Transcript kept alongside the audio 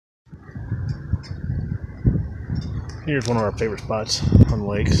Here's one of our favorite spots on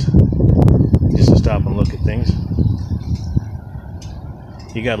lakes, just to stop and look at things.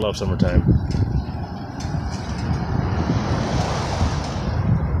 You gotta love summertime.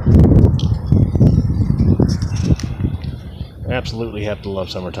 Absolutely have to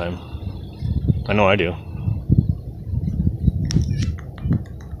love summertime. I know I do.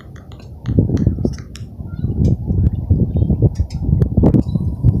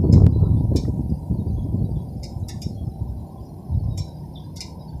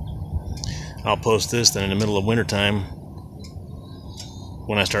 I'll post this, then in the middle of wintertime,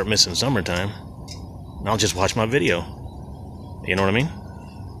 when I start missing summertime, I'll just watch my video. You know what I mean?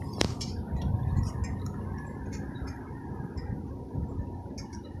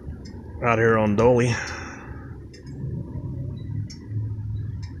 Out here on Dolly.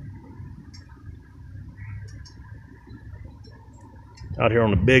 Out here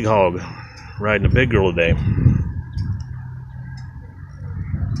on the big hog, riding a big girl today.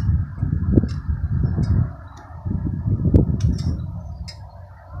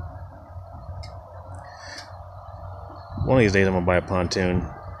 One of these days I'm gonna buy a pontoon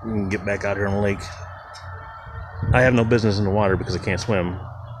and get back out here on the lake. I have no business in the water because I can't swim,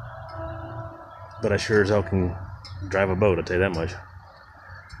 but I sure as hell can drive a boat, I'll tell you that much.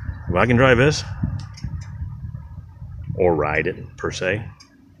 If I can drive this, or ride it per se,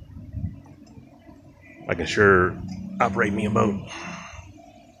 I can sure operate me a boat.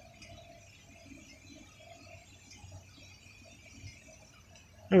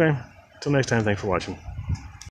 Okay, till next time, thanks for watching.